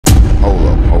Hold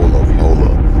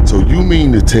up. So you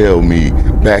mean to tell me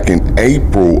back in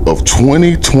April of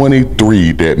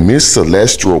 2023 that Miss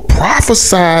Celestial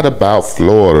prophesied about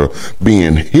Florida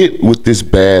being hit with this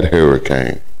bad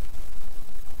hurricane?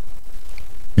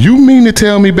 You mean to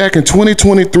tell me back in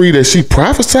 2023 that she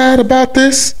prophesied about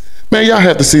this? Man, y'all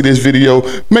have to see this video.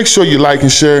 Make sure you like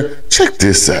and share. Check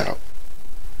this out.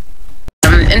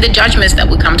 And the judgments that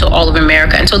would come to all of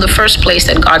America. And so the first place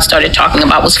that God started talking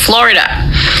about was Florida.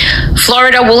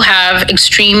 Florida will have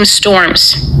extreme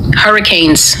storms,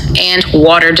 hurricanes, and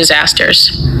water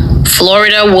disasters.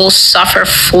 Florida will suffer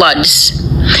floods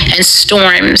and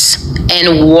storms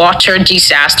and water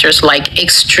disasters like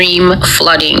extreme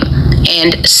flooding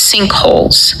and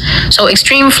sinkholes. So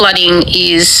extreme flooding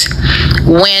is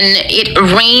when it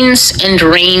rains and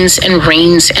rains and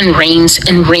rains and rains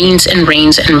and rains and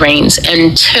rains and rains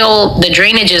until the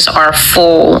drainages are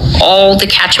full, all the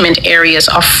catchment areas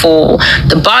are full,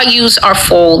 the bayous are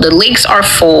full, the lakes are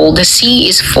full, the sea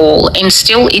is full, and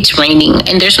still it's raining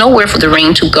and there's nowhere for the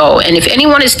rain to go. And if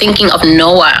anyone is thinking of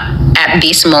Noah at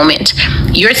this moment,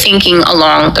 you're thinking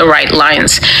along the right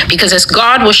lines, because as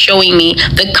God was showing me,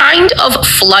 the kind of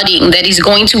flooding that is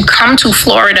going to come to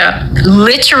Florida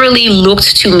literally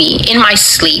looked to me in my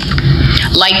sleep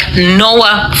like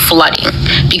Noah flooding,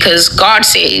 because God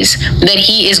says that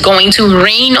he is going to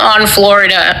rain on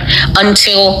Florida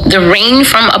until the rain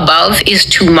from above is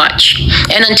too much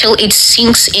and until it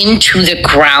sinks into the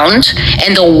ground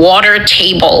and the water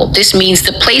table. This means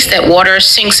the place that water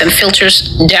sinks and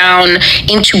filters down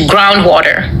into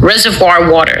groundwater,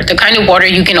 reservoir water, the kind of water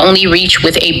you can only reach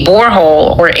with a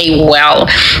borehole or a well.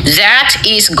 That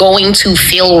is going to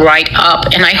fill right up,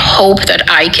 and I hope that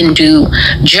I can do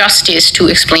justice to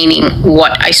explaining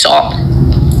what I saw.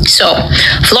 So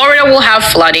Florida will have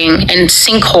flooding and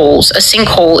sinkholes. A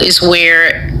sinkhole is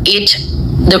where it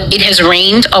has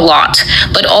rained a lot,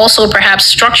 but also perhaps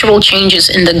structural changes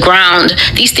in the ground.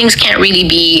 These things can't really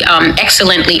be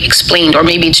excellently explained, or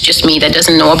maybe it's just me that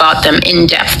doesn't know about them in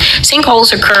depth.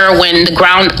 Sinkholes occur when the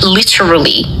ground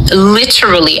literally,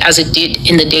 as it did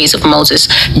in the days of Moses,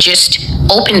 just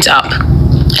opens up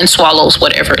and swallows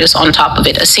whatever is on top of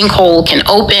it. A sinkhole can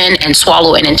open and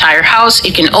swallow an entire house.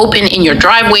 It can open in your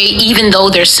driveway, even though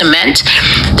there's cement.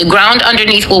 The ground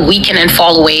underneath will weaken and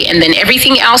fall away, and then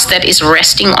everything else that is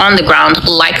resting on the ground,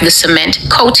 like the cement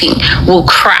coating, will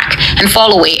crack and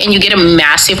fall away, and you get a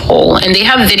massive hole. And they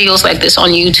have videos like this on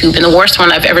YouTube, and the worst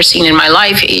one I've ever seen in my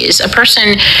life is a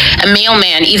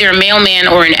mailman, either a mailman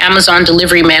or an Amazon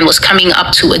delivery man, was coming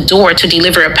up to a door to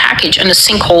deliver a package, and a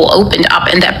sinkhole opened up,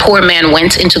 and that poor man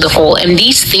went into the hole. And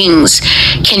these things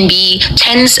can be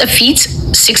tens of feet,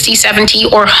 60, 70,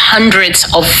 or hundreds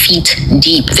of feet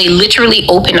deep. They literally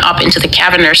open up into the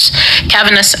cavernous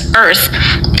earth,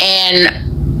 and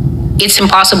it's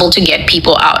impossible to get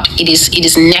people out. It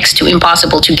is next to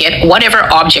impossible to get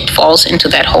whatever object falls into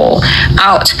that hole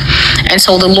out. And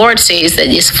so the Lord says that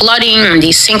this flooding and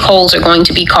these sinkholes are going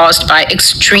to be caused by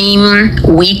extreme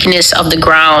weakness of the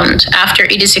ground after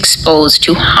it is exposed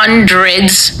to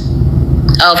hundreds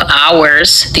of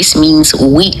hours, this means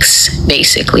weeks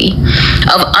basically,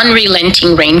 of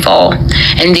unrelenting rainfall.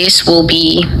 And this will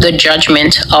be the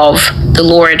judgment of the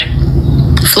Lord.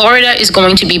 Florida is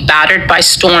going to be battered by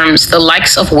storms, the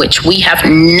likes of which we have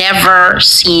never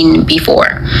seen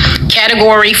before.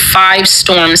 Category 5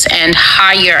 storms and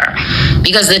higher,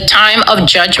 because the time of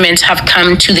judgments have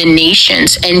come to the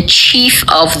nations, and chief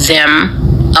of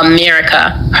them,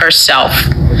 America herself.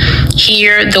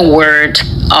 Hear the word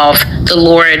of the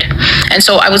Lord. And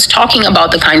so I was talking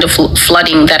about the kind of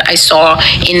flooding that I saw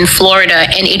in Florida,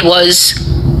 and it was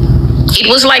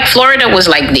like Florida was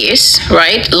like this,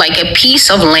 right? Like a piece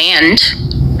of land,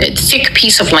 a thick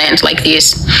piece of land like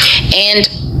this. And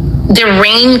the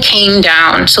rain came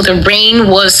down. So the rain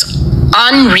was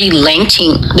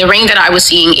unrelenting. The rain that I was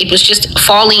seeing, it was just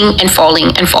falling and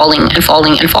falling and falling and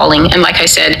falling and falling. And like I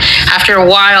said, after a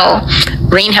while,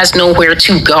 rain has nowhere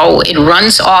to go. It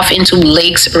runs off into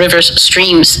lakes, rivers,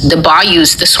 streams, the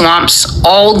bayous, the swamps,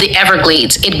 all the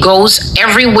Everglades. It goes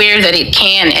everywhere that it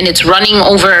can, and it's running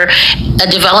over a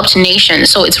developed nation.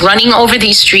 So it's running over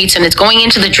these streets, and it's going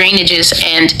into the drainages,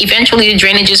 and eventually the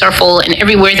drainages are full, and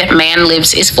everywhere that man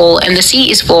lives is full, and the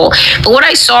sea is full. But what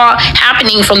I saw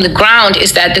happening from the ground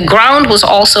is that the ground was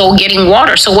also getting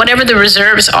water. So whatever the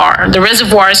reserves are, the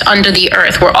reservoirs under the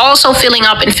earth, were also filling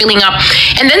up and filling up.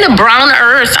 And then the brown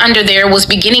earth under there was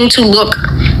beginning to look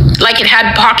like it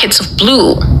had pockets of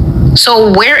blue.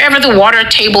 So wherever the water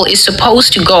table is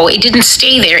supposed to go, it didn't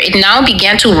stay there. It now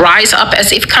began to rise up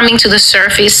as if coming to the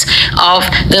surface of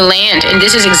the land. And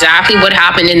this is exactly what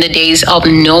happened in the days of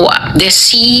Noah. The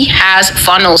sea has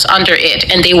funnels under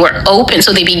it, and they were open.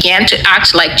 So they began to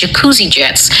act like jacuzzi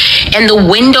jets, and the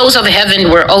windows of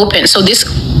heaven were open. So this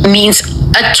means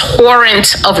a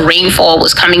torrent of rainfall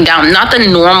was coming down, not the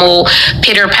normal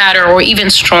pitter patter or even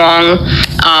strong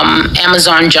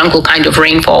Amazon jungle kind of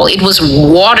rainfall. It was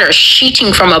water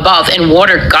sheeting from above and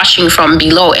water gushing from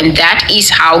below. And that is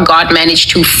how God managed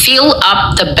to fill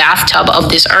up the bathtub of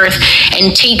this earth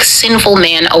and take sinful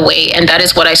man away. And that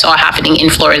is what I saw happening in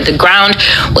Florida. The ground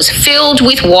was filled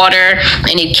with water,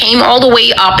 and it came all the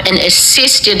way up and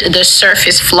assisted the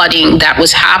surface flooding that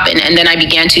was happening. And then I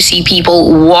began to see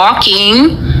people walking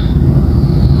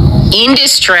in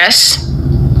distress,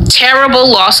 terrible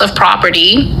loss of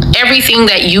property, everything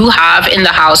that you have in the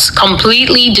house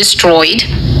completely destroyed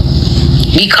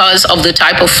because of the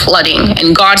type of flooding.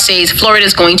 And God says Florida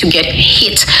is going to get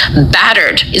hit,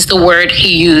 battered is the word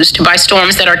he used, by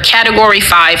storms that are category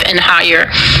 5 and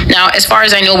higher. Now, as far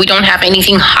as I know, we don't have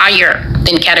anything higher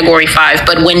than category 5,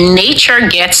 but when nature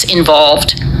gets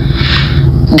involved,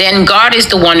 then God is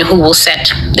the one who will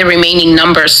set the remaining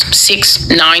numbers, 6,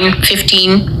 9,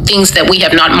 15, things that we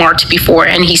have not marked before.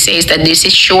 And he says that this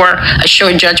is a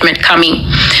sure judgment coming.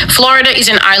 Florida is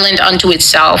an island unto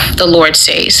itself, the Lord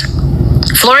says.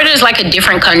 Florida is like a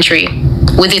different country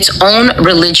with its own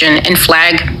religion and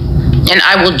flag, and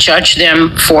I will judge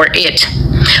them for it.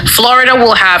 Florida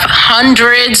will have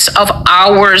hundreds of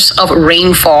hours of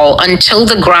rainfall until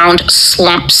the ground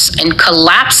slumps and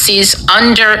collapses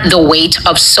under the weight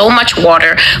of so much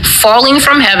water falling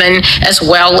from heaven, as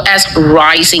well as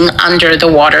rising under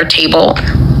the water table.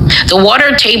 The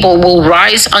water table will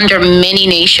rise under many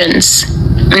nations,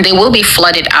 and they will be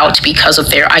flooded out because of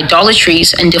their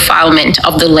idolatries and defilement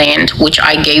of the land which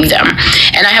I gave them.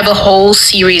 And I have a whole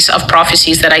series of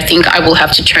prophecies that I think I will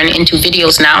have to turn into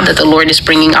videos now that the Lord is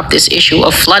bringing up this issue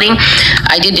of flooding.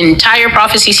 I did an entire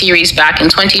prophecy series back in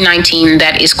 2019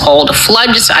 that is called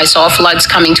Floods. I saw floods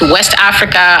coming to West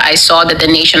Africa. I saw that the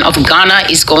nation of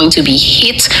Ghana is going to be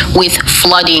hit with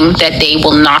flooding that they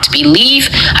will not believe.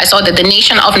 I saw that the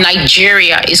nation of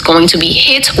Nigeria is going to be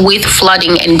hit with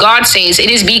flooding. And God says it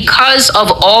is because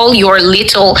of all your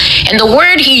little, and the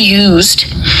word he used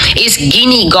is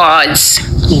Guinea gods.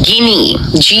 Guinea,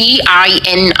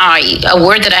 G-I-N-I, a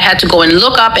word that I had to go and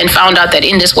look up, and found out that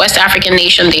in this West African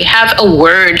nation, they have a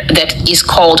word that is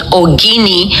called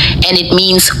Ogini, and it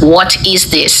means what is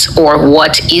this, or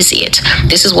what is it?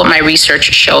 This is what my research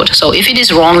showed. So if it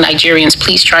is wrong, Nigerians,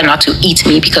 please try not to eat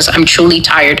me, because I'm truly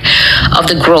tired of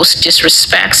the gross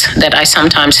disrespect that I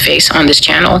sometimes face on this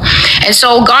channel. And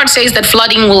so God says that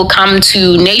flooding will come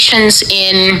to nations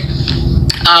in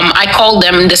I call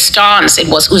them the stans. It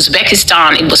was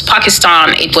Uzbekistan, it was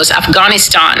Pakistan, it was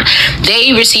Afghanistan.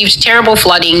 They received terrible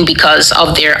flooding because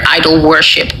of their idol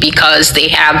worship, because they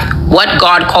have what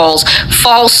God calls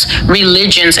false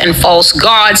religions and false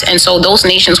gods. And so those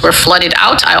nations were flooded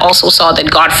out. I also saw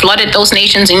that God flooded those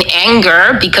nations in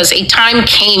anger, because a time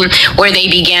came where they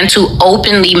began to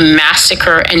openly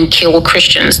massacre and kill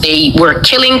Christians. They were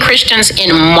killing Christians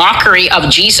in mockery of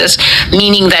Jesus,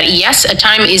 meaning that yes, a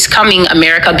time is coming,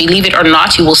 America, believe it or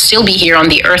not, you will still be here on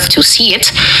the earth to see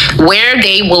it, where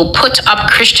they will put up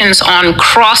Christians on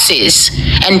crosses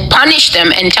and punish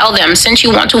them and tell them, since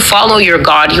you want to follow your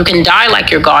God, you can die like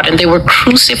your God. And they were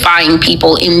crucifying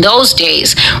people in those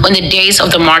days, when the days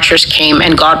of the martyrs came,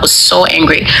 and God was so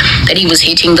angry that he was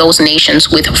hitting those nations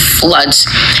with floods.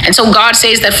 And so God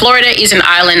says that Florida is an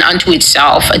island unto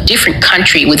itself, a different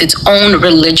country with its own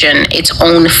religion, its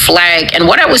own flag. And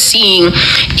what I was seeing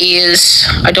is,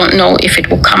 I don't know if it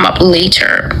will come up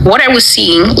later. What I was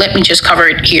seeing, let me just cover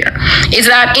it here, is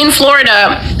that in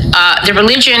Florida, the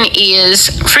religion is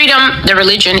freedom, the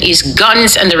religion is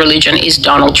guns, and the religion is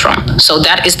Donald Trump. So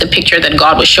that is the picture that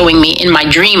God was showing me in my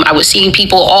dream. I was seeing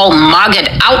people all mogged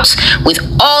out with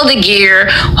all the gear,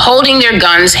 holding their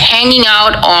guns, hanging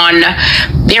out on,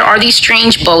 there are these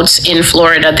strange boats in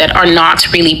Florida that are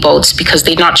not really boats, because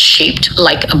they're not shaped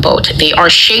like a boat. They are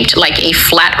shaped like a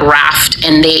flat raft,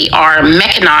 and they are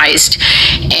mechanized,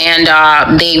 and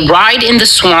they ride in the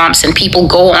swamps, and people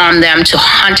go on them to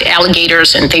hunt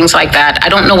alligators and things like that. I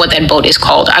don't know what that boat is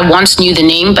called. I once knew the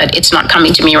name, but it's not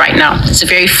coming to me right now. It's a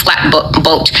very flat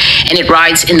boat, and it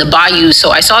rides in the bayou. So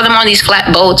I saw them on these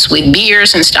flat boats with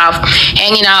beers and stuff,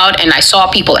 hanging out, and I saw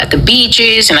people at the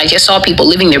beaches, and I just saw people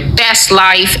living their best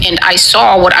life, and I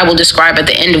saw what I will describe at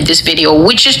the end of this video,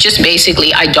 which is just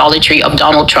basically idolatry of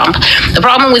Donald Trump. The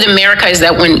problem with America is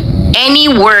that when any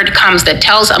word comes that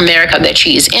tells America that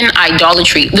she is in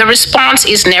idolatry, the response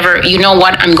is never, you know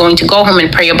what, I'm going to go home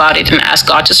and pray about it and ask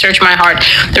God to search my heart.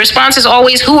 The response is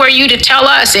always, who are you to tell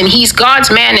us? And he's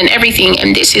God's man and everything.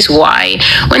 And this is why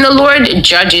when the Lord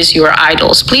judges your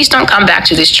idols, please don't come back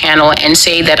to this channel and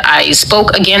say that I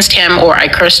spoke against him or I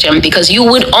cursed him, because you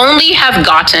would only have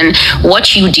gotten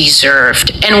what you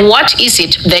deserved. And what is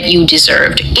it that you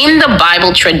deserved? In the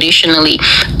Bible, traditionally,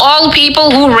 all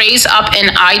people who raise up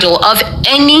an idol of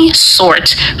any sort,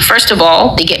 first of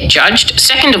all, they get judged.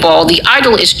 Second of all, the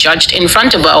idol is judged in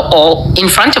front of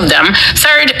them.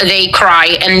 Third, they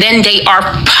cry, and then they are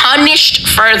punished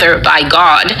further by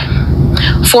God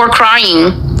for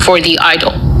crying for the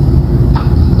idol.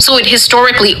 So it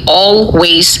historically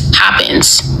always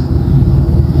happens,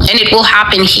 and it will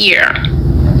happen here.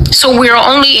 So we're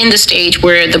only in the stage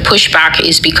where the pushback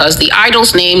is because the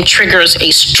idol's name triggers a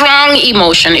strong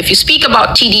emotion. If you speak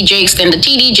about TD Jakes, then the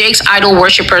TD Jakes idol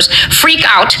worshippers freak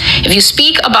out. If you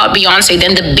speak about Beyonce,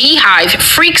 then the Beehive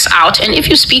freaks out. And if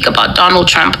you speak about Donald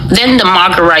Trump, then the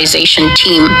Margarization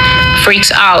team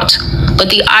freaks out. But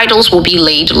the idols will be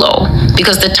laid low,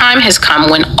 because the time has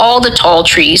come when all the tall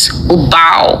trees will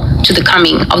bow to the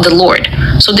coming of the Lord.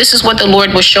 So this is what the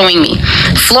Lord was showing me.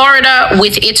 Florida,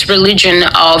 with its religion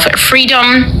of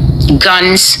freedom,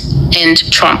 guns,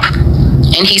 and Trump.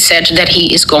 And he said that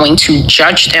he is going to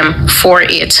judge them for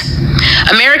it.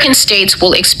 American states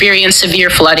will experience severe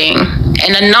flooding.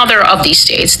 And another of these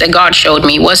states that God showed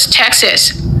me was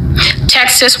Texas.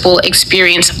 Texas will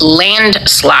experience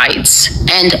landslides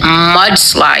and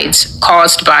mudslides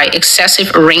caused by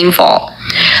excessive rainfall.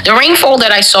 The rainfall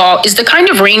that I saw is the kind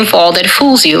of rainfall that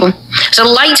fools you. It's a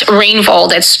light rainfall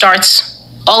that starts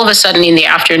all of a sudden in the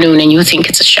afternoon and you think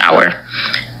it's a shower.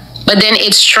 But then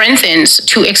it strengthens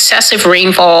to excessive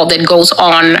rainfall that goes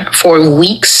on for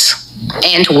weeks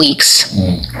and weeks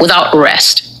without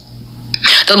rest.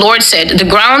 The Lord said, the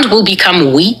ground will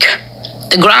become weak.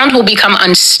 The ground will become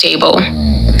unstable.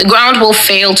 The ground will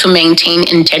fail to maintain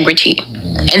integrity.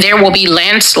 And there will be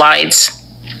landslides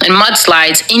and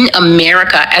mudslides in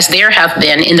America as there have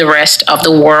been in the rest of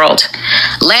the world.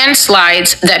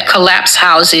 Landslides that collapse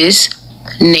houses,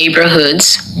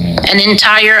 neighborhoods, and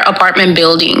entire apartment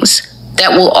buildings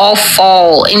that will all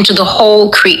fall into the hole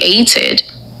created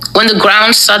when the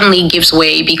ground suddenly gives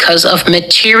way because of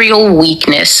material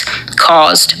weakness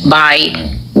caused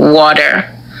by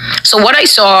water. So what I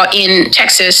saw in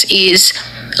Texas is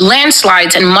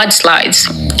landslides and mudslides.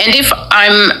 And if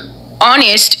I'm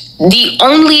honest, the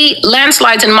only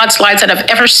landslides and mudslides that I've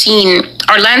ever seen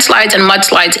are landslides and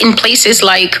mudslides in places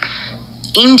like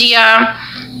India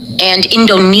and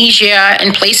Indonesia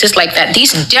and places like that.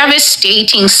 These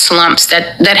devastating slumps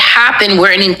that happen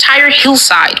where an entire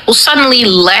hillside will suddenly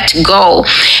let go,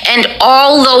 and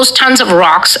all those tons of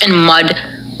rocks and mud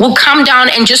will come down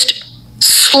and just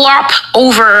slop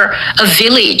over a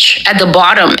village at the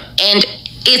bottom, and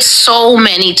it's so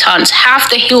many tons.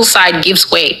 Half the hillside gives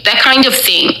way. That kind of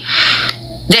thing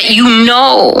that you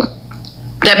know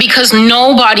that because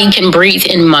nobody can breathe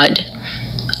in mud,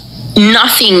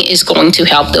 nothing is going to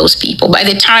help those people. By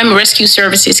the time rescue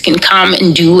services can come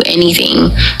and do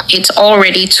anything, it's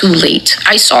already too late.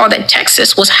 I saw that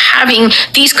Texas was having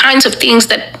these kinds of things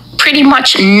that pretty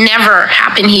much never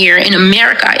happen here in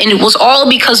America. And it was all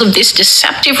because of this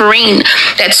deceptive rain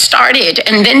that started.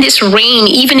 And then this rain,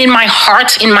 even in my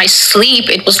heart, in my sleep,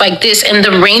 it was like this. And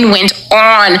the rain went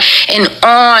on and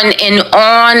on and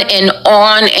on and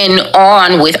on and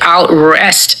on without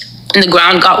rest. And the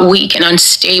ground got weak and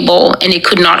unstable, and it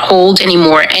could not hold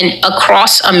anymore. And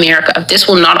across America, this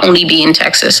will not only be in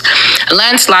Texas,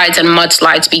 landslides and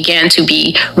mudslides began to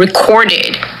be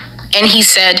recorded. And he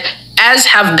said, as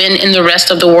have been in the rest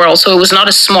of the world. So it was not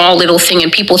a small little thing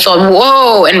and people thought,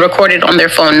 whoa, and recorded on their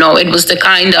phone. No, it was the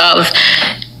kind of,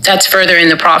 that's further in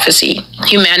the prophecy,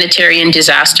 humanitarian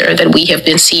disaster that we have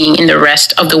been seeing in the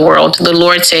rest of the world. The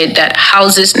Lord said that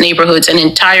houses, neighborhoods, and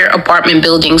entire apartment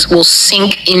buildings will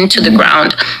sink into the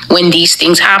ground when these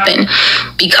things happen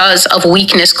because of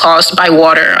weakness caused by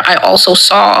water. I also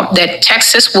saw that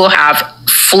Texas will have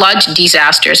flood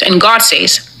disasters. And God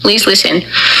says, please listen,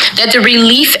 that the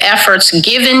relief efforts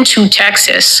given to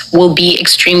Texas will be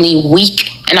extremely weak.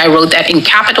 And I wrote that in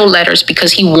capital letters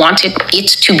because he wanted it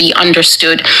to be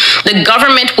understood. The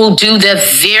government will do the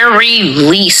very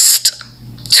least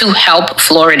to help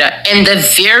Florida and the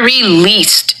very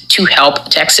least to help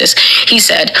Texas. He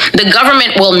said, the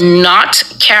government will not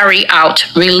carry out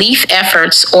relief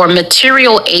efforts or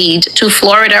material aid to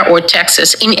Florida or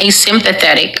Texas in a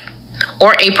sympathetic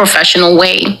or a professional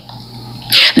way.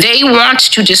 They want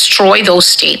to destroy those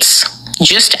states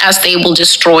just as they will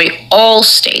destroy all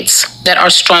states that are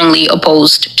strongly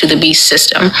opposed to the beast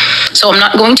system. So I'm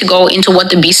not going to go into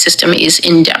what the beast system is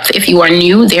in depth. If you are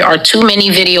new, there are too many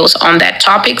videos on that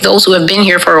topic. Those who have been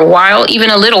here for a while,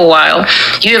 even a little while,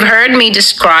 you have heard me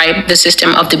describe the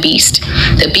system of the beast.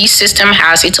 The beast system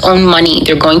has its own money.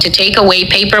 They're going to take away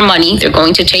paper money. They're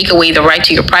going to take away the right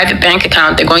to your private bank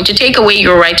account. They're going to take away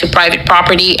your right to private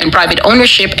property and private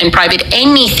ownership and private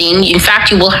anything. In fact,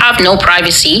 you will have no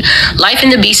privacy. Life in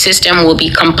the beast system will be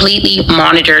completely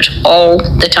monitored all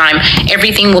the time.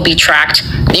 Everything will be tracked.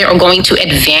 They are going to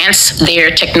advance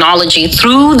their technology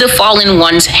through the fallen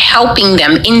ones, helping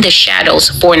them in the shadows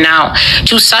for now,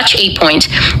 to such a point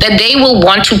that they will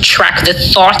want to track the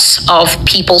thoughts of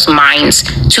people's minds,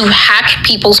 to hack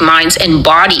people's minds and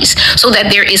bodies, so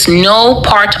that there is no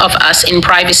part of us in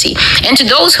privacy. And to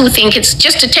those who think it's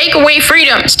just to take away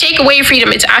freedom,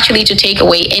 it's actually to take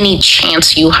away any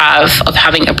chance you have of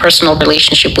having a personal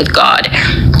relationship with God.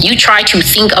 You try to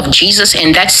think of Jesus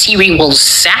and that Siri will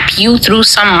zap you through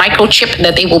some microchip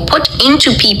that they will put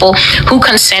into people who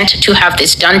consent to have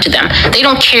this done to them. They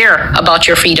don't care about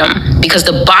your freedom, because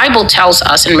the Bible tells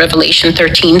us in Revelation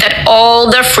 13 that all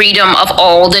the freedom of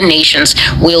all the nations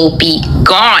will be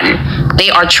gone. They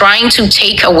are trying to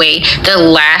take away the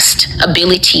last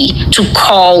ability to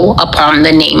call upon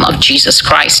the name of Jesus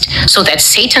Christ, so that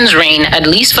Satan's reign, at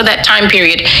least for that time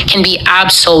period, can be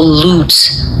absolute.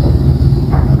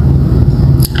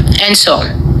 And so,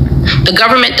 the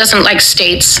government doesn't like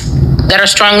states that are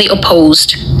strongly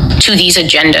opposed to these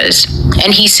agendas.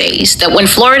 And he says that when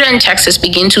Florida and Texas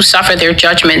begin to suffer their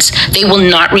judgments, they will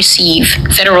not receive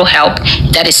federal help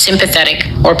that is sympathetic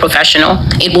or professional.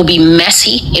 It will be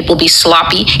messy, it will be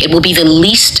sloppy, it will be the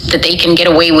least that they can get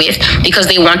away with, because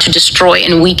they want to destroy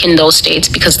and weaken those states,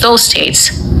 because those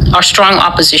states are strong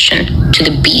opposition to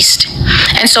the beast.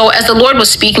 And so as the Lord was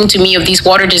speaking to me of these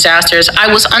water disasters,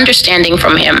 I was understanding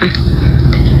from him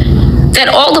that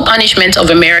all the punishments of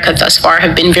America thus far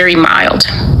have been very mild.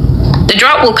 The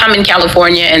drought will come in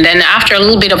California, and then after a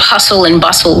little bit of hustle and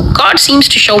bustle, God seems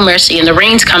to show mercy, and the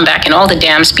rains come back and all the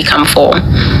dams become full.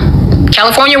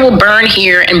 California will burn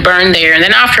here and burn there, and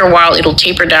then after a while it'll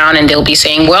taper down and they'll be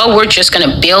saying, well, we're just going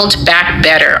to build back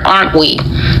better, aren't we?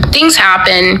 Things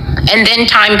happen, and then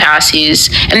time passes,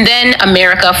 and then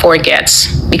America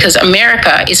forgets, because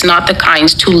America is not the kind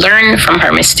to learn from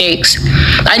her mistakes.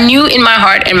 I knew in my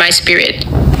heart and my spirit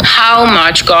how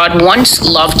much God once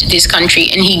loved this country,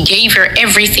 and he gave her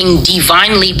everything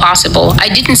divinely possible. I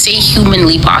didn't say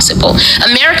humanly possible.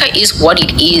 America is what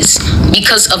it is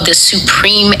because of the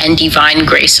supreme and divine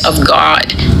grace of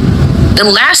God. The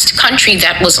last country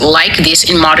that was like this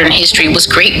in modern history was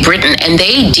Great Britain, and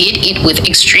they did it with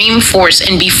extreme force.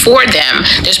 And before them,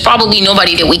 there's probably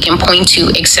nobody that we can point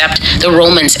to except the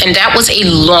Romans. And that was a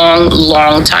long,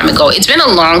 long time ago. It's been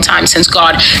a long time since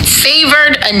God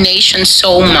favored a nation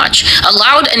so much,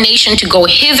 allowed a nation to go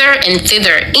hither and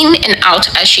thither, in and out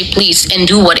as she pleased, and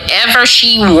do whatever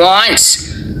she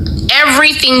wants.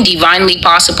 Everything divinely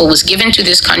possible was given to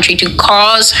this country to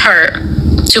cause her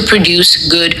to produce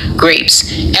good grapes,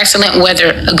 excellent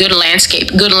weather, a good landscape,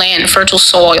 good land, fertile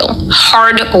soil,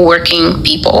 hard-working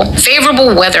people,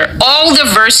 favorable weather. All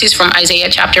the verses from Isaiah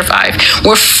chapter 5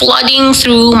 were flooding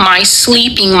through my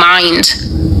sleeping mind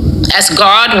as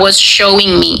God was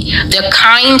showing me the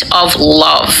kind of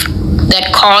love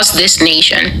that caused this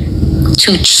nation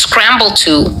to scramble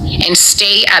to and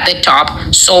stay at the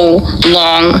top so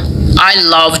long. I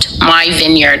loved my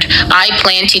vineyard. I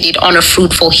planted it on a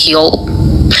fruitful hill.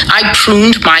 I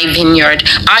pruned my vineyard.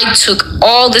 I took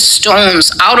all the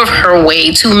stones out of her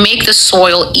way to make the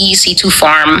soil easy to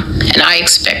farm, and I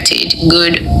expected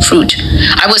good fruit.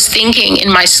 I was thinking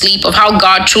in my sleep of how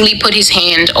God truly put his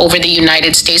hand over the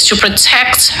United States to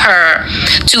protect her,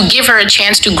 to give her a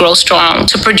chance to grow strong,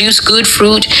 to produce good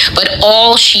fruit, but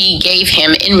all she gave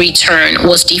him in return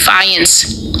was defiance,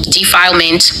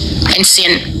 defilement, and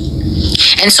sin.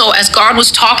 And so as God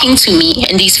was talking to me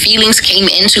and these feelings came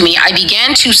into me, I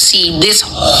began to see this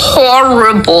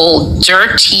horrible,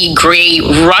 dirty, gray,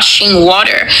 rushing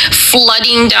water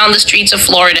flooding down the streets of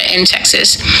Florida and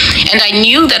Texas. And I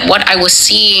knew that what I was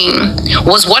seeing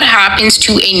was what happens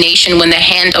to a nation when the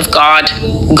hand of God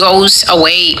goes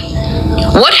away.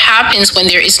 What happens when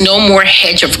there is no more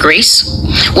hedge of grace?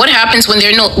 What happens when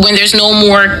there's no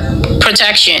more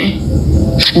protection?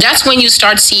 That's when you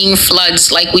start seeing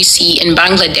floods like we see in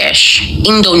Bangladesh,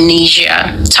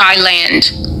 Indonesia,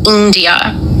 Thailand,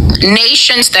 India,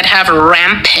 nations that have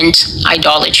rampant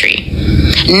idolatry.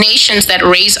 nations that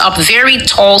raise up very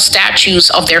tall statues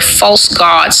of their false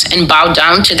gods and bow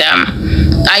down to them.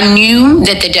 I knew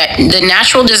that the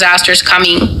natural disasters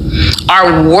coming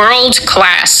are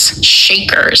world-class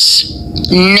shakers,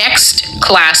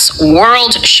 next-class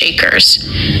world shakers.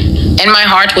 And my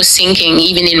heart was sinking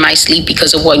even in my sleep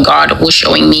because of what God was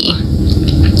showing me.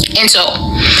 And so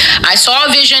I saw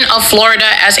a vision of Florida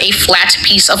as a flat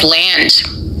piece of land,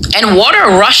 and water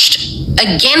rushed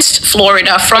against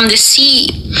Florida from the sea.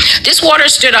 This water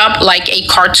stood up like a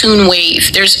cartoon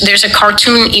wave. There's a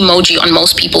cartoon emoji on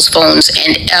most people's phones,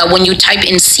 and when you type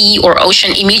in sea or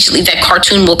ocean, immediately that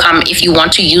cartoon will come if you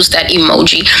want to use that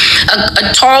emoji.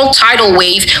 A tall tidal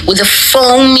wave with a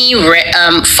foamy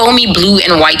blue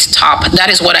and white top. That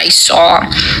is what I saw.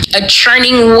 A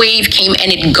churning wave came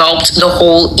and it gulped the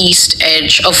whole east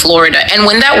edge of Florida. And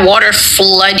when that water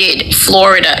flooded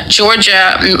Florida,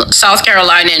 Georgia, South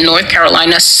Carolina, and North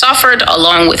Carolina suffered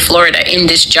along with Florida in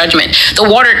this judgment. The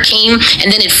water came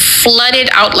and then it flooded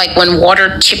out like when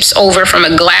water tips over from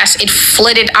a glass. It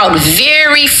flooded out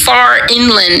very far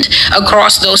inland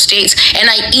across those states. And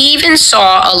I even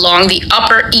saw along the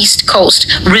upper East Coast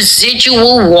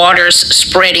residual waters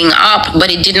spreading up,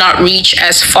 but it did not reach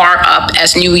as far up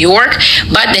as New York.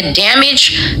 But the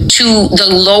damage to the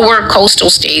lower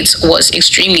coastal states was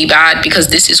extremely bad, because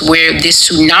this is where this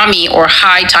tsunami or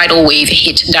high tidal wave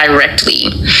hit directly.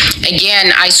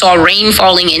 Again, I saw rain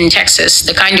falling in Texas,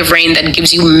 the kind of rain that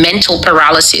gives you mental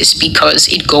paralysis because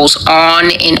it goes on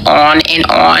and on and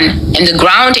on. And the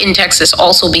ground in Texas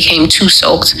also became too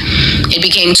soaked. It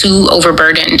became too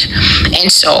overburdened.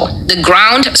 And so the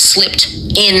ground slipped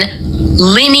in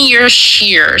linear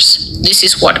shears. This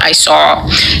is what I saw.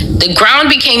 The ground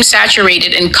became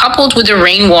saturated, and coupled with the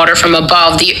rainwater from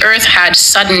above, the earth had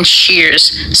sudden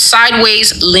shears,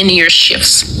 sideways linear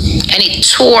shifts, and it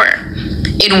tore.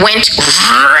 It went,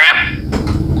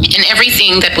 and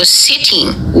everything that was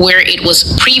sitting where it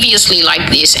was previously like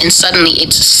this, and suddenly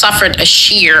it suffered a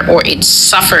shear, or it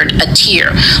suffered a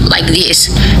tear like this.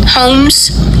 Homes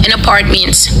and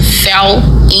apartments fell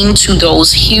into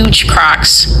those huge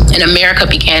cracks, and America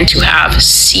began to have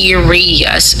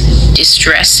serious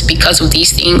distress because of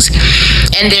these things.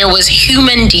 And there was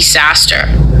human disaster.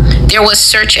 There was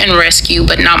search and rescue,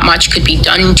 but not much could be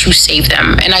done to save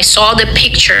them. And I saw the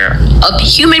picture of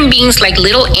human beings like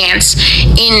little ants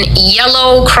in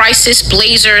yellow crisis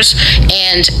blazers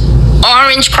and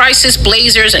orange crisis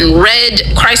blazers and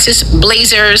red crisis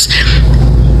blazers.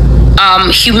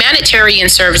 Humanitarian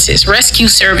services, rescue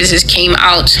services came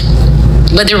out,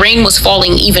 but the rain was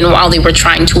falling even while they were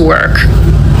trying to work.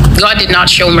 God did not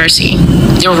show mercy.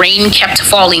 The rain kept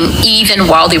falling even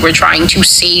while they were trying to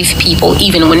save people,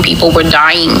 even when people were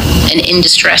dying and in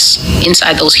distress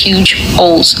inside those huge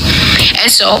holes. And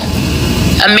so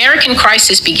American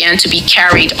crisis began to be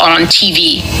carried on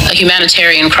TV, a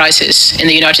humanitarian crisis in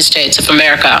the United States of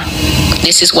America.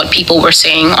 This is what people were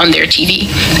saying on their TV.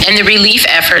 And the relief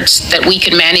efforts that we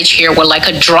could manage here were like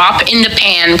a drop in the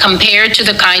pan compared to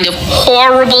the kind of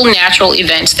horrible natural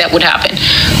events that would happen.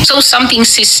 So something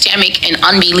systemic and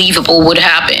unbelievable would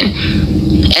happen.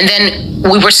 And then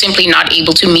we were simply not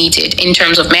able to meet it in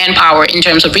terms of manpower, in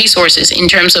terms of resources, in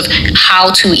terms of how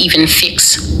to even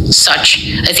fix such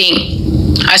a thing.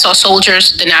 I saw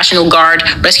soldiers, the National Guard,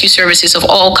 rescue services of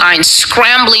all kinds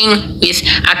scrambling with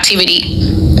activity,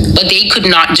 but they could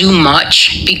not do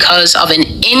much because of an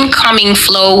incoming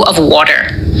flow of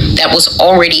water that was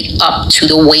already up to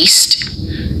the waist.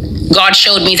 God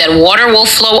showed me that water will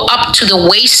flow up to the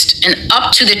waist and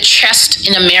up to the chest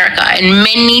in America, and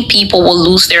many people will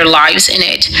lose their lives in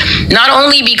it. Not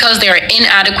only because there are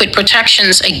inadequate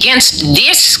protections against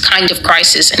this kind of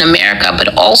crisis in America,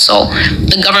 but also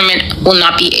the government will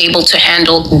not be able to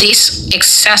handle this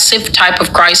excessive type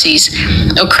of crises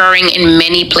occurring in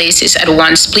many places at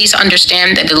once. Please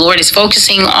understand that the Lord is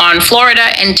focusing on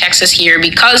Florida and Texas here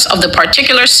because of the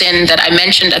particular sin that I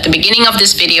mentioned at the beginning of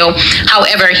this video.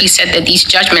 However, he said that these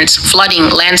judgments, flooding,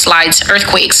 landslides,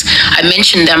 earthquakes, I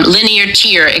mentioned them, linear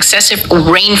tear, excessive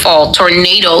rainfall,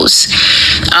 tornadoes,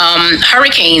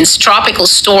 hurricanes, tropical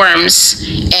storms,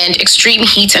 and extreme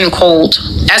heat and cold,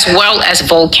 as well as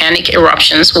volcanic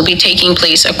eruptions, will be taking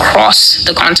place across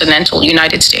the continental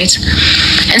United States.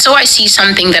 And so I see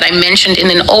something that I mentioned in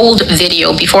an old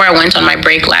video before I went on my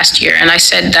break last year, and I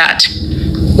said that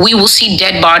we will see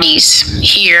dead bodies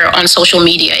here on social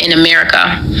media in America.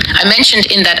 I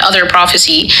mentioned in that other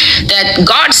prophecy that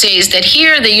God says that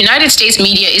here the United States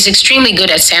media is extremely good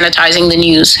at sanitizing the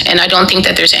news. And I don't think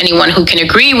that there's anyone who can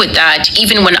agree with that.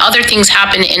 Even when other things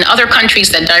happen in other countries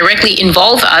that directly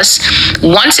involve us,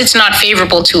 once it's not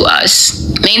favorable to us,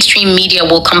 mainstream media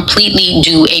will completely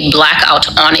do a blackout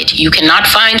on it. You cannot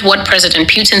find what President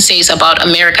Putin says about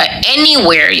America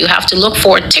anywhere. You have to look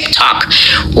for TikTok,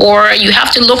 or you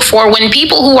have to look for when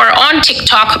people who are on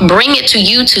TikTok bring it to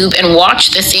YouTube and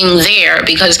watch the thing there,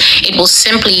 because it will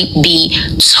simply be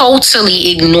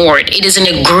totally ignored. It is an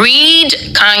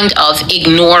agreed kind of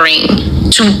ignoring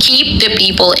to keep the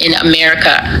people in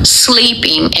America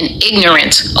sleeping and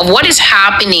ignorant of what is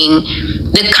happening,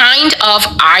 the kind of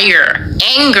ire,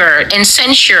 anger, and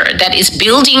censure that is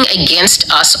building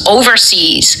against us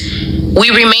overseas. We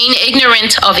remain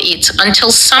ignorant of it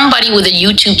until somebody with a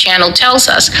YouTube channel tells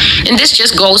us. And this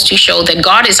just goes to show that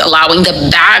God is allowing the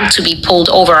bag to be pulled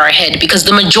over our head, because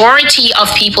the majority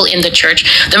of people in the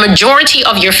church, the majority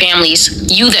of your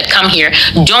families, you that come here,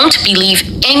 don't believe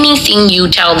anything you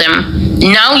tell them.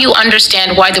 Now you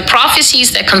understand why the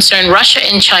prophecies that concern Russia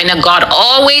and China, God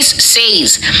always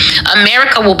says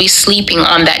America will be sleeping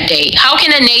on that day. How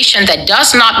can a nation that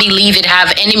does not believe it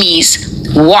have enemies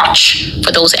watch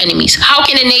for those enemies? How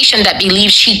can a nation that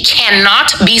believes she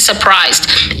cannot be surprised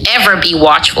ever be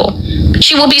watchful?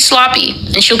 She will be sloppy,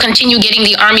 and she'll continue getting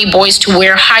the army boys to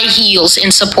wear high heels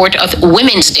in support of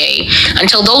Women's Day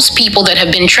until those people that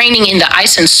have been training in the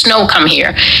ice and snow come here.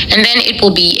 And then it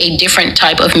will be a different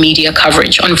type of media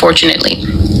coverage, unfortunately.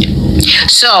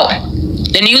 So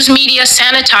the news media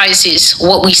sanitizes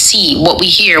what we see, what we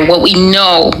hear, what we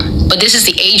know. But this is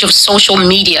the age of social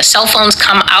media. Cell phones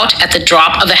come out at the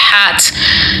drop of a hat.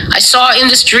 I saw in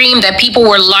this dream that people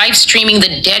were live streaming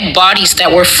the dead bodies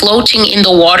that were floating in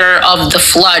the water of the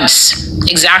floods.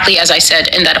 Exactly as I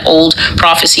said in that old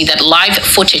prophecy, that live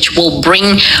footage will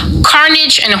bring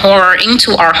carnage and horror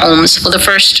into our homes for the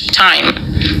first time.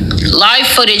 Live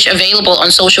footage available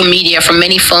on social media from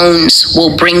many phones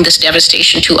will bring this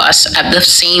devastation to us at the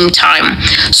same time.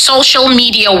 Social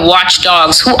media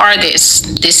watchdogs, who are this?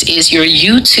 This is your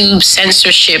YouTube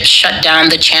censorship. Shut down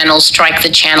the channel, strike the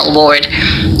channel board.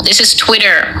 This is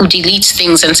Twitter, who deletes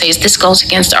things and says this goes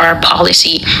against our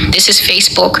policy. This is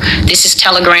Facebook, this is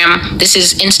Telegram, this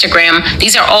is Instagram.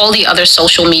 These are all the other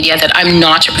social media that I'm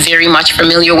not very much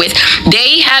familiar with.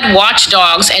 They had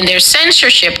watchdogs, and their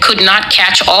censorship could not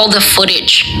catch all the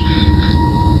footage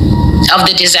of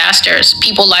the disasters.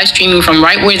 People live streaming from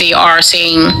right where they are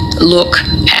saying, look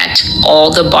at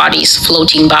all the bodies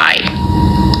floating by.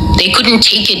 They couldn't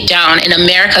take it down, and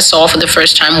America saw for the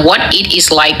first time what it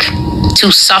is like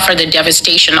to suffer the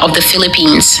devastation of the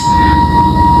Philippines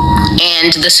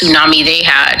and the tsunami they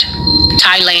had,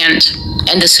 Thailand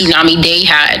and the tsunami they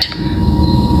had.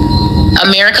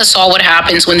 America saw what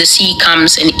happens when the sea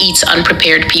comes and eats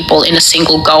unprepared people in a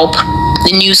single gulp.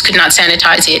 The news could not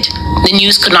sanitize it. The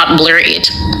news could not blur it.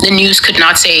 The news could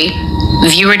not say,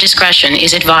 viewer discretion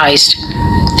is advised.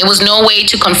 There was no way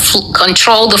to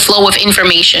control the flow of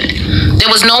information. There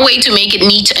was no way to make it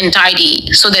neat and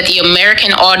tidy so that the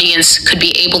American audience could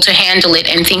be able to handle it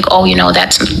and think, oh, you know,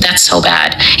 that's so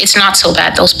bad. It's not so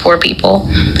bad, those poor people.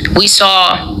 We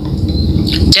saw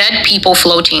dead people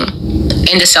floating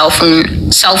in the cell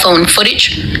phone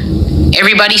footage.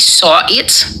 Everybody saw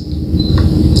it,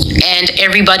 and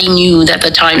everybody knew that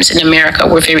the times in America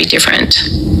were very different.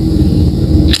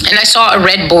 And I saw a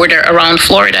red border around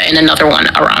Florida and another one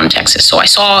around Texas. So I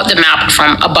saw the map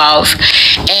from above,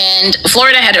 and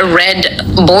Florida had a red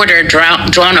border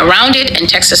drawn around it, and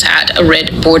Texas had a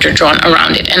red border drawn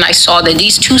around it. And I saw that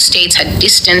these two states had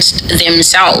distanced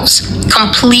themselves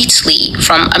completely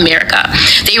from America.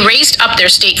 They raised up their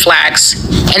state flags,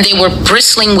 and they were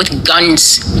bristling with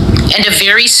guns and a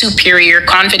very superior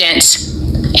confidence.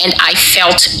 And I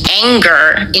felt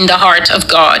anger in the heart of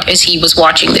God as he was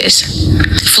watching this.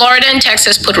 Florida and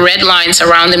Texas put red lines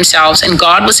around themselves, and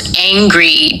God was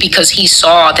angry because he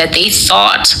saw that they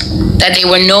thought that they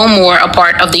were no more a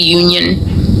part of the union.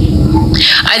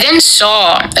 I then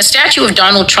saw a statue of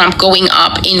Donald Trump going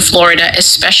up in Florida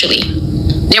especially.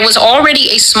 There was already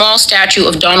a small statue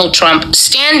of Donald Trump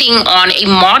standing on a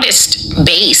modest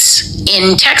base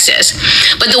in Texas,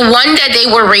 but the one that they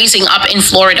were raising up in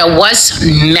Florida was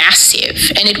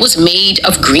massive, and it was made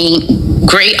of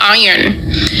gray iron.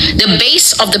 The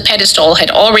base of the pedestal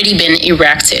had already been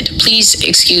erected. Please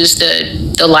excuse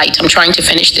the light. I'm trying to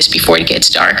finish this before it gets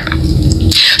dark.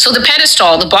 So the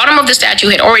pedestal, the bottom of the statue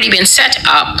had already been set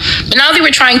up, but now they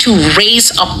were trying to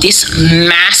raise up this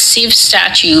massive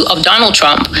statue of Donald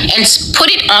Trump and put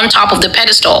it on top of the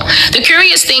pedestal. The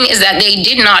curious thing is that they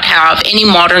did not have any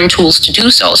modern tools to do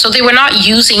so. So they were not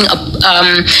using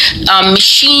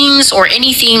machines or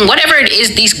anything, whatever it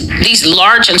is, these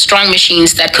large and strong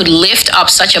machines that could lift up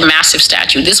such a massive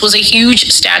statue. This was a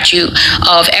huge statue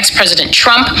of ex-President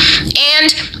Trump,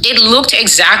 and it looked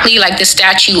exactly like the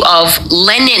statue of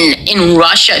Lenin in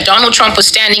Russia. Donald Trump was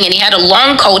standing and he had a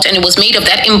long coat and it was made of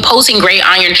that imposing gray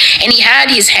iron, and he had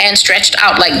his hand stretched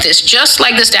out like this, just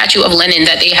like the statue of Lenin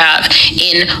that they have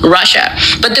in Russia.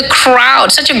 But the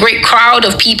crowd, such a great crowd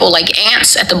of people like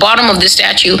ants at the bottom of the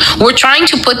statue, were trying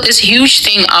to put this huge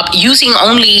thing up using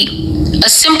only a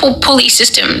simple pulley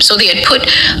system. So they had put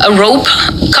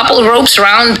a couple of ropes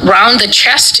around the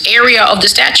chest area of the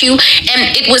statue,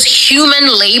 and it was human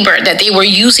labor that they were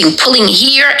using, pulling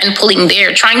here and pulling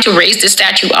there, trying to raise the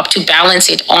statue up to balance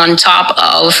it on top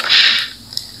of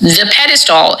the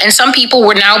pedestal. And some people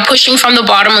were now pushing from the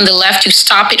bottom on the left to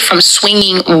stop it from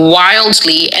swinging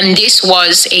wildly. And this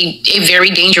was a very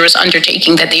dangerous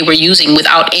undertaking that they were using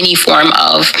without any form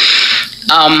of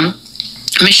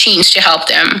machines to help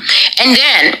them. And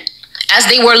then, as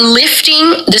they were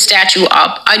lifting the statue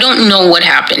up, I don't know what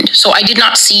happened. So I did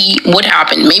not see what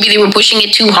happened. Maybe they were pushing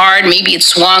it too hard. Maybe it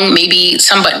swung. Maybe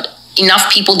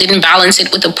enough people didn't balance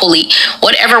it with a pulley.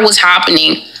 Whatever was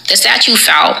happening, the statue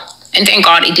fell. And thank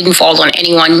God it didn't fall on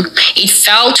anyone. It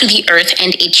fell to the earth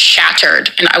and it shattered.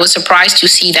 And I was surprised to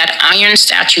see that iron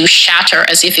statue shatter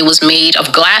as if it was made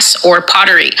of glass or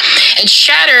pottery. It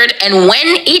shattered, and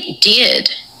when it did,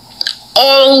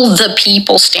 all the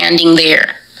people standing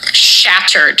there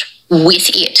shattered with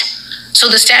it. So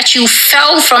the statue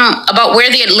fell from about where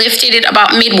they had lifted it,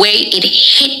 about midway. It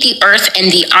hit the earth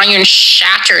and the iron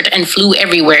shattered and flew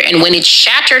everywhere. And when it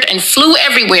shattered and flew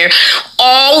everywhere,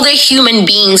 all the human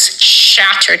beings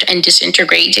shattered and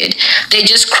disintegrated. They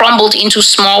just crumbled into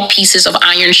small pieces of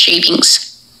iron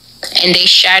shavings. And they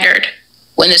shattered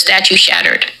when the statue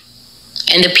shattered.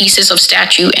 And the pieces of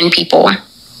statue and people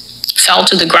fell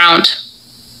to the ground.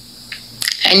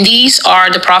 And these are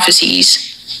the prophecies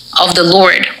of the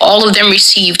Lord, all of them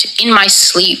received in my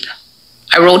sleep.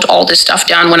 I wrote all this stuff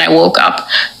down when I woke up.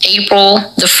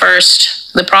 April the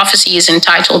 1st, the prophecy is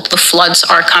entitled, "The Floods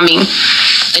Are Coming."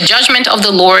 The judgment of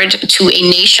the Lord to a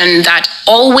nation that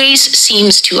always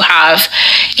seems to have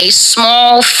a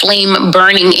small flame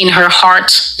burning in her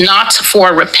heart, not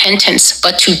for repentance,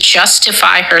 but to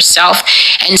justify herself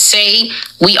and say,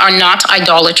 we are not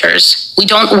idolaters. We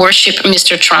don't worship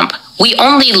Mr. Trump. We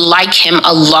only like him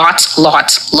a lot.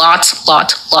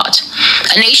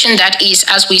 A nation that is,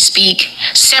 as we speak,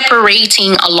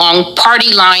 separating along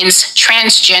party lines,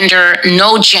 transgender,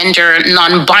 no gender,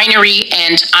 non-binary,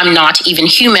 and I'm not even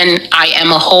human. I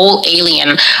am a whole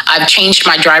alien. I've changed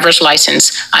my driver's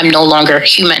license. I'm no longer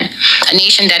human. A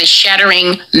nation that is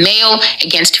shattering male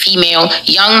against female,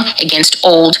 young against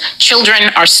old.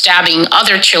 Children are stabbing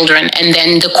other children, and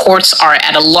then the courts are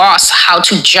at a loss how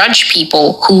to judge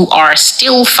people who are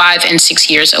still 5 and 6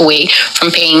 years away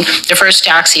from paying their first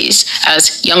taxes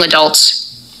as young adults.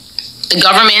 The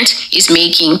government is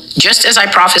making, just as I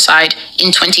prophesied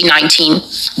in 2019,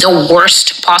 the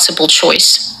worst possible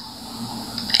choice.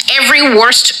 Every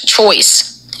worst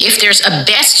choice. If there's a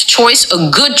best choice, a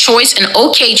good choice, an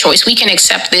okay choice, we can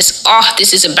accept this.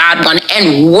 This is a bad one.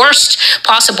 And worst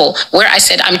possible, where I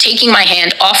said I'm taking my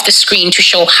hand off the screen to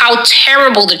show how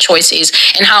terrible the choice is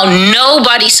and how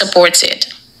nobody supports it.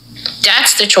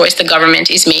 That's the choice the government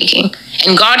is making.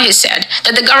 And God has said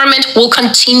that the government will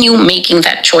continue making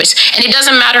that choice. And it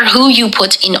doesn't matter who you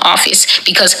put in office,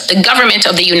 because the government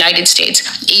of the United States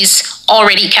is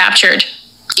already captured.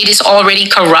 It is already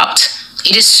corrupt.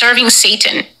 It is serving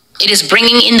Satan. It is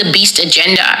bringing in the beast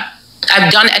agenda.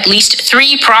 I've done at least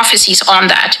 3 prophecies on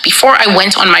that before I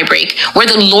went on my break, where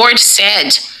the Lord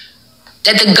said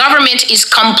that the government is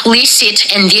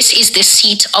complicit and this is the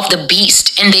seat of the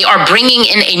beast, and they are bringing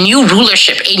in a new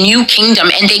rulership, a new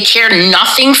kingdom, and they care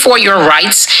nothing for your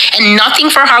rights and nothing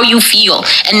for how you feel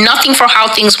and nothing for how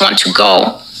things want to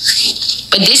go.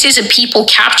 But this is a people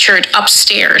captured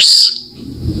upstairs.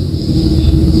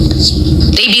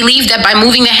 They believe that by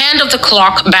moving the hand of the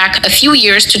clock back a few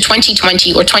years to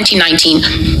 2020 or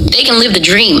 2019, they can live the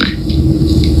dream.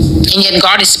 And yet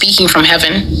God is speaking from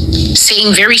heaven,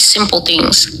 saying very simple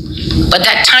things. But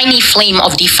that tiny flame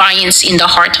of defiance in the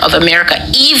heart of America,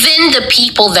 even the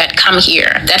people that come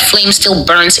here, that flame still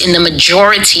burns in the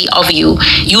majority of you.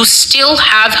 You still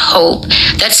have hope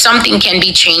that something can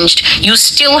be changed. You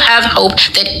still have hope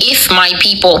that if my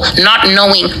people, not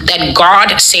knowing that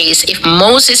God says, if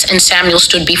Moses and Samuel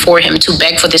stood before him to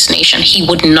beg for this nation, he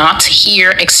would not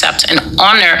hear, accept, and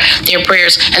honor their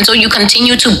prayers. And so you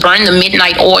continue to burn the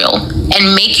midnight oil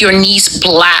and make your knees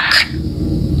black,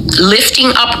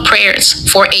 lifting up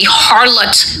prayers for a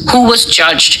harlot who was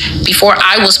judged before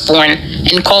I was born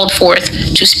and called forth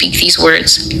to speak these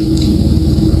words.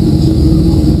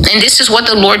 And this is what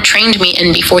the Lord trained me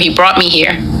in before he brought me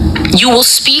here. You will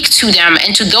speak to them,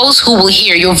 and to those who will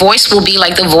hear, your voice will be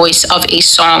like the voice of a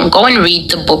song. Go and read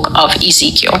the book of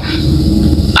Ezekiel.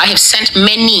 I have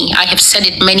said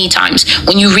it many times.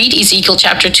 When you read Ezekiel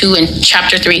chapter 2 and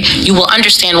chapter 3, you will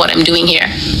understand what I'm doing here.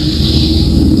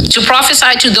 To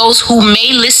prophesy to those who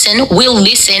may listen, will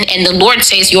listen, and the Lord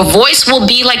says, your voice will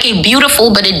be like a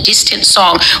beautiful but a distant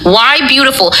song. Why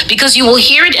beautiful? Because you will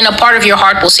hear it and a part of your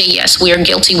heart will say, yes, we are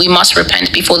guilty, we must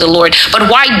repent before the Lord. But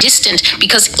why distant?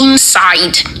 Because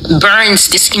inside burns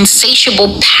this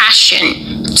insatiable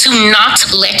passion to not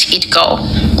let it go.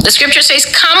 The scripture says,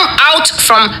 come out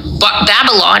from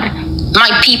Babylon, my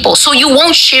people. So you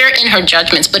won't share in her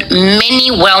judgments, but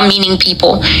many well-meaning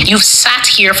people, you've sat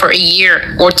here for a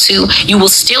year or two, you will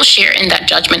still share in that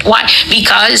judgment. Why?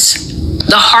 Because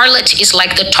the harlot is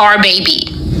like the tar baby.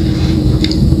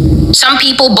 Some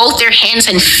people, both their hands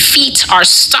and feet are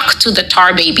stuck to the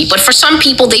tar baby. But for some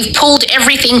people, they've pulled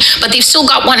everything, but they've still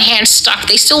got one hand stuck.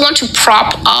 They still want to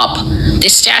prop up the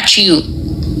statue,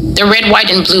 the red,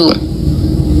 white, and blue.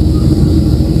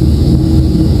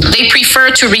 They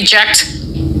prefer to reject.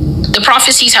 The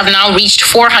prophecies have now reached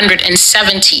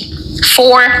 470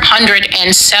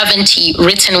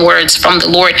 written words from the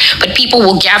Lord, but people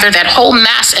will gather that whole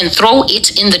mass and throw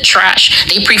it in the trash.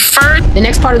 They prefer the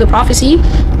next part of the prophecy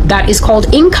that is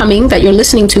called incoming, that you're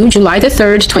listening to, July the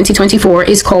 3rd, 2024,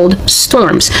 is called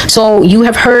storms. So you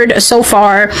have heard so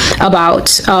far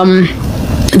about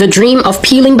the dream of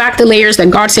peeling back the layers, that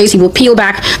God says he will peel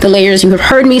back the layers. You have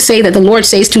heard me say that the Lord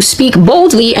says to speak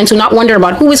boldly and to not wonder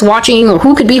about who is watching or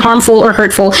who could be harmful or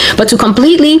hurtful, but to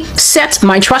completely set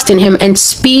my trust in him and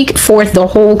speak forth the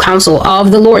whole counsel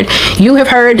of the Lord. You have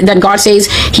heard that God says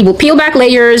he will peel back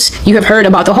layers. You have heard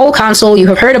about the whole counsel. You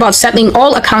have heard about settling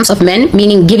all accounts of men,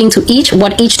 meaning giving to each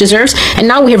what each deserves. And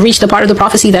now we have reached the part of the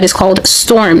prophecy that is called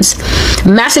storms.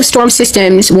 Massive storm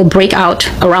systems will break out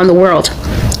around the world.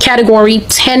 Category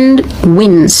 10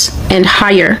 winds and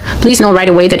higher. Please know right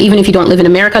away that even if you don't live in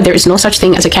America, there is no such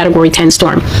thing as a category 10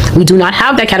 storm. We do not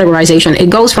have that categorization.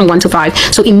 It goes from 1 to 5.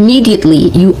 So immediately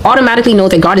you automatically know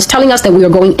that God is telling us that we are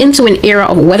going into an era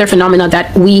of weather phenomena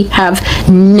that we have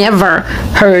never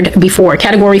heard before.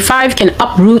 Category 5 can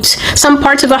uproot some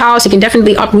parts of the house. It can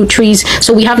definitely uproot trees.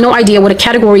 So we have no idea what a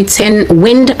category 10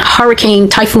 wind, hurricane,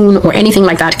 typhoon, or anything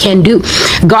like that can do.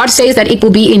 God says that it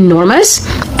will be enormous,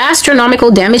 astronomical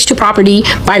damage to property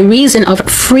by reason of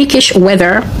freakish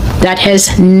weather that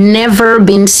has never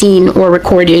been seen or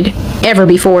recorded ever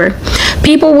before.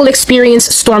 People will experience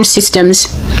storm systems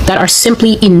that are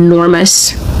simply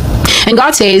enormous. And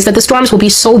God says that the storms will be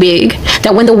so big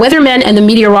that when the weathermen and the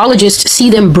meteorologists see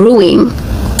them brewing,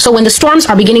 so when the storms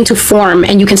are beginning to form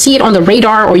and you can see it on the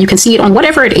radar or you can see it on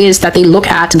whatever it is that they look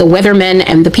at, the weathermen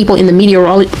and the people in the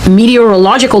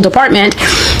meteorological department,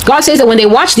 God says that when they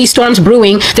watch these storms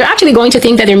brewing, they're actually going to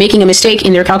think that they're making a mistake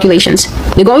in their calculations.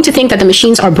 They're going to think that the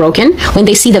machines are broken when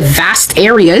they see the vast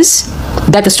areas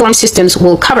that the storm systems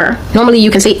will cover. Normally you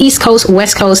can say East Coast,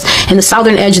 West Coast, and the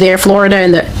southern edge there, Florida,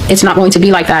 and it's not going to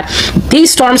be like that.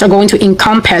 These storms are going to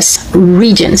encompass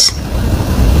regions.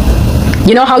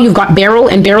 You know how you've got Beryl,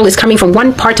 and Beryl is coming from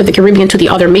one part of the Caribbean to the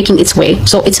other, making its way.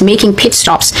 So it's making pit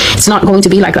stops. It's not going to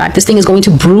be like that. This thing is going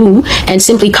to brew and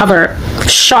simply cover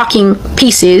shocking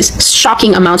pieces,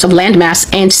 shocking amounts of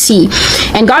landmass and sea.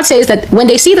 And God says that when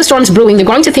they see the storms brewing, they're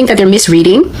going to think that they're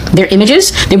misreading their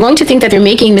images. They're going to think that they're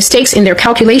making mistakes in their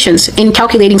calculations, in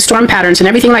calculating storm patterns and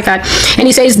everything like that. And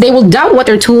he says they will doubt what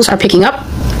their tools are picking up,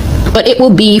 but it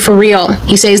will be for real.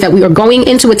 He says that we are going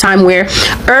into a time where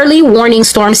early warning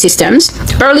storm systems,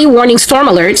 early warning storm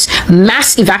alerts,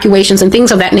 mass evacuations, and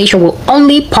things of that nature will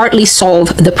only partly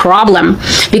solve the problem,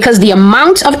 because the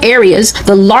amount of areas,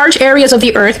 the large areas of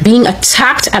the earth being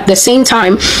attacked at the same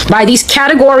time by these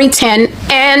category 10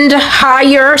 and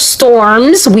higher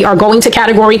storms. We are going to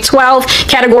category 12,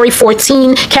 category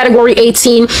 14, category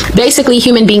 18. Basically,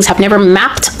 human beings have never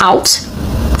mapped out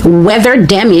weather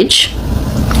damage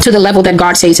to the level that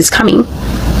God says is coming.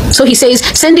 So he says,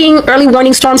 sending early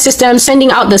warning storm systems,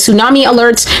 sending out the tsunami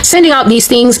alerts, sending out these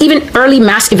things, even early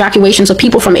mass evacuations of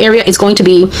people from area is going to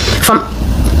be from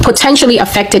potentially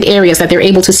affected areas that they're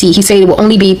able to see. He said it will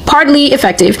only be partly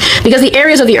effective because the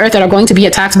areas of the earth that are going to be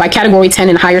attacked by category 10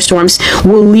 and higher storms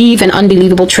will leave an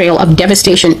unbelievable trail of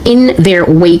devastation in their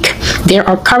wake. There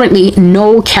are currently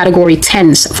no category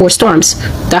 10s for storms.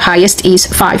 The highest is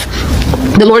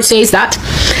 5. The Lord says that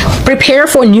prepare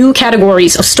for new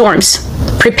categories of storms.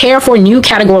 Prepare for new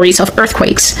categories of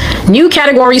earthquakes, new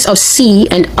categories of sea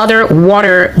and other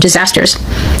water disasters.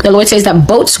 The Lord says that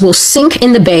boats will sink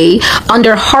in the bay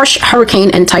under harsh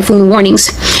hurricane and typhoon warnings,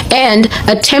 and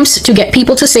attempts to get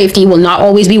people to safety will not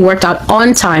always be worked out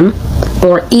on time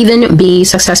or even be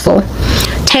successful.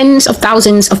 Tens of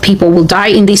thousands of people will die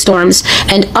in these storms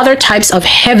and other types of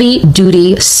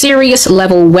heavy-duty,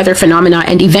 serious-level weather phenomena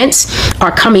and events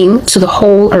are coming to the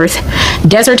whole earth.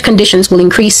 Desert conditions will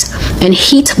increase and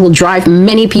heat will drive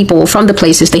many people from the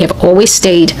places they have always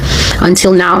stayed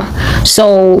until now.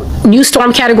 So new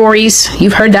storm categories,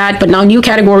 you've heard that, but now new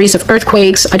categories of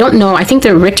earthquakes. I don't know. I think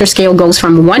the Richter scale goes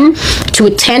from 1 to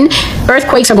a 10.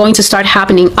 Earthquakes are going to start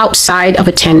happening outside of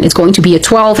a 10. It's going to be a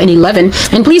 12 and 11.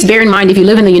 And please bear in mind, if you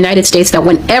live in the United States, that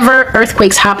whenever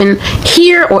earthquakes happen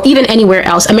here or even anywhere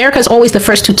else, America is always the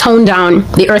first to tone down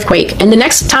the earthquake. And the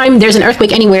next time there's an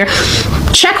earthquake anywhere,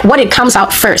 check what it comes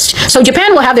out first. So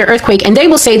Japan will have their earthquake and they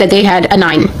will say that they had a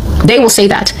 9. They will say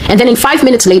that. And then in 5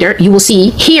 minutes later, you will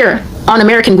see here on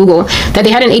American Google that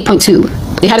they had an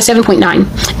 8.2. They had a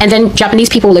 7.9. And then Japanese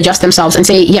people will adjust themselves and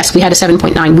say, yes, we had a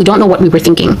 7.9. We don't know what we were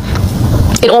thinking.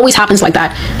 It always happens like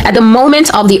that. At the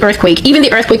moment of the earthquake, even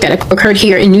the earthquake that occurred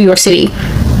here in New York City,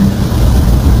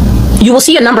 you will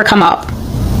see a number come up.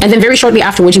 And then very shortly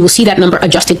afterwards, you will see that number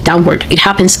adjusted downward. It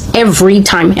happens every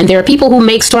time. And there are people who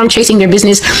make storm chasing their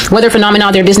business, weather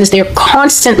phenomena their business. They're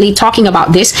constantly talking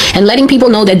about this and letting people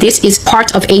know that this is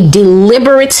part of a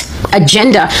deliberate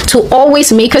agenda to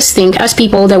always make us think as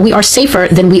people that we are safer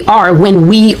than we are, when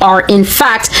we are in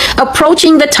fact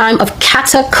approaching the time of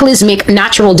cataclysmic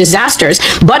natural disasters,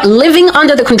 but living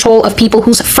under the control of people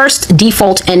whose first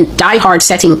default and diehard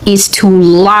setting is to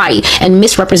lie and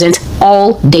misrepresent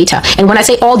all data. And when I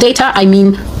say all data, I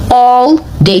mean all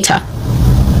data.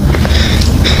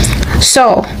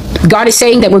 So God is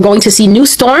saying that we're going to see new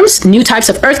storms, new types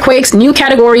of earthquakes, new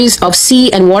categories of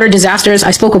sea and water disasters.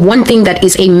 I spoke of one thing that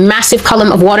is a massive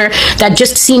column of water that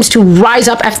just seems to rise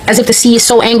up as if the sea is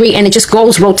so angry, and it just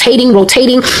goes rotating.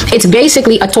 It's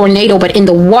basically a tornado, but in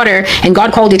the water, and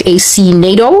God called it a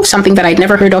sea-nado, something that I'd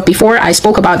never heard of before. I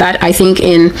spoke about that, I think,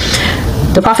 in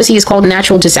the prophecy is called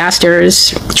Natural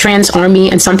Disasters, Trans Army,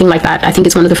 and something like that. I think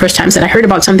it's one of the first times that I heard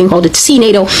about something called a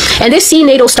sea-nado. And this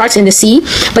sea-nado starts in the sea,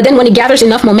 but then when it gathers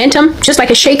enough momentum, just like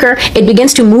a shaker, it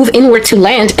begins to move inward to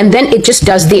land, and then it just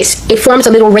does this. It forms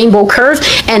a little rainbow curve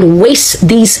and wastes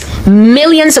these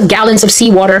millions of gallons of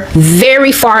seawater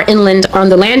very far inland on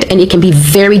the land, and it can be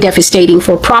very devastating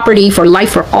for property, for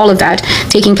life, for all of that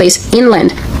taking place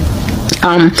inland.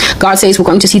 God says we're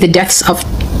going to see the deaths of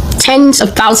tens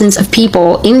of thousands of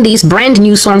people in these brand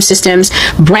new storm systems,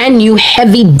 brand new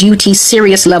heavy duty,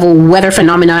 serious level weather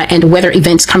phenomena and weather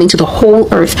events coming to the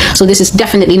whole earth. So this is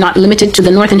definitely not limited to the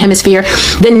northern hemisphere.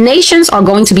 The nations are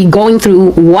going to be going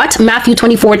through what Matthew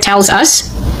 24 tells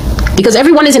us, because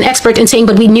everyone is an expert in saying,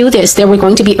 but we knew this, there were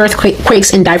going to be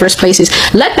earthquakes in diverse places.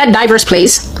 Let that diverse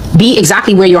place be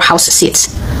exactly where your house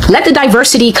sits. Let the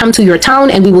diversity come to your town,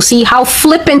 and we will see how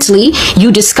flippantly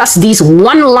you discuss these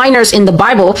one-liners in the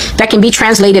Bible that can be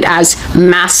translated as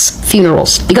mass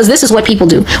funerals. Because this is what people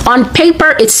do. On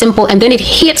paper, it's simple, and then it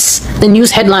hits the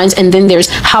news headlines, and then there's,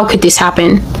 how could this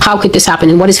happen? How could this happen?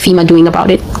 And what is FEMA doing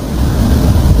about it?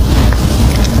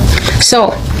 So,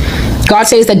 God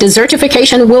says that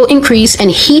desertification will increase and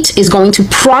heat is going to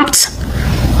prompt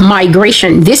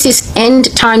migration. This is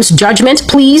end times judgment,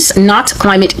 please, not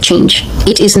climate change.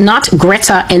 It is not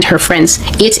Greta and her friends.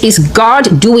 It is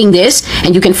God doing this,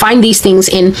 and you can find these things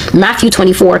in Matthew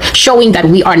 24, showing that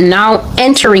we are now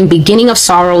entering beginning of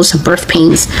sorrows, birth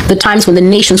pains, the times when the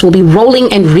nations will be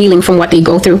rolling and reeling from what they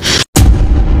go through.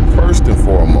 First and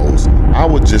foremost, I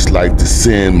would just like to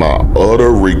send my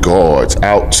utter regards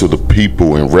out to the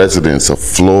people and residents of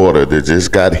Florida that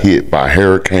just got hit by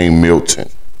Hurricane Milton.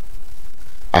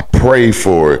 I pray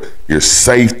for your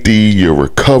safety, your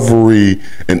recovery,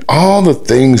 and all the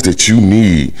things that you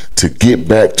need to get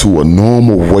back to a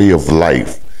normal way of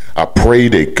life. I pray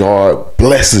that God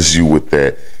blesses you with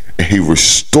that and He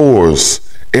restores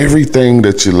everything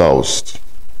that you lost.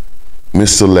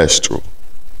 Miss Celestial,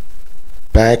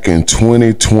 back in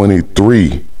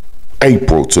 2023,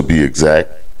 April to be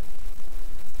exact,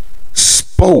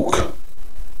 spoke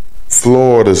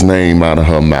Florida's name out of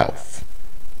her mouth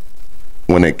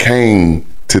when it came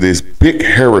to this big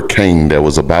hurricane that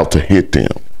was about to hit them.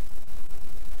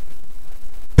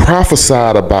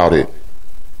 Prophesied about it.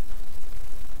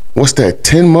 What's that,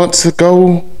 10 months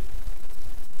ago?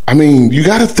 I mean, you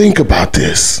got to think about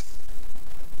this.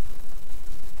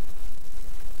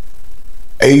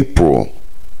 April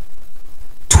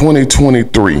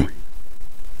 2023,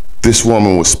 this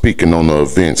woman was speaking on the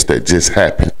events that just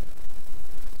happened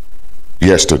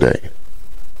yesterday.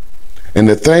 And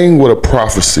the thing with a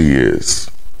prophecy is,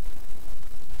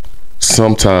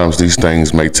 sometimes these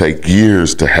things may take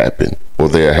years to happen, or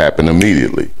they'll happen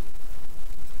immediately.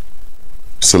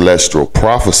 Celestial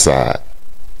prophesied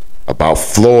about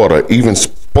Florida, even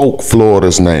spoke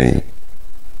Florida's name,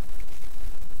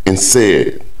 and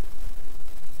said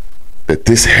that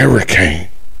this hurricane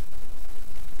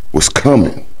was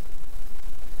coming.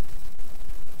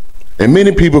 And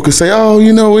many people could say, oh,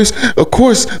 you know, of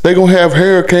course they're going to have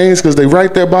hurricanes because they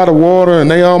right there by the water and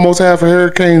they almost have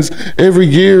hurricanes every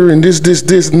year and this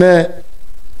and that.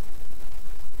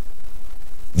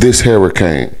 This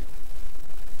hurricane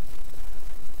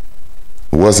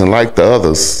wasn't like the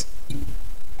others.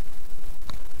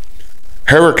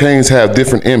 Hurricanes have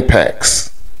different impacts.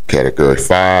 Category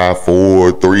 5,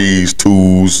 4, 3s,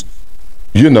 2s.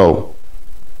 You know,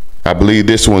 I believe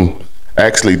this one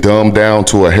actually dumbed down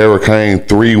to a Hurricane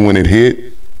 3 when it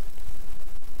hit.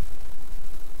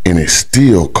 And it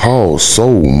still caused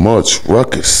so much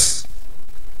ruckus.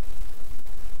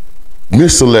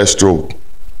 Miss Celestial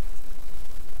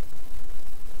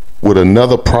with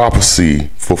another prophecy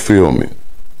fulfillment.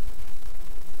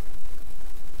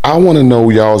 I want to know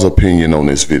y'all's opinion on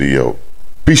this video.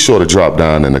 Be sure to drop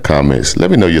down in the comments.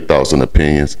 Let me know your thoughts and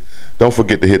opinions. Don't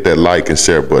forget to hit that like and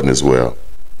share button as well.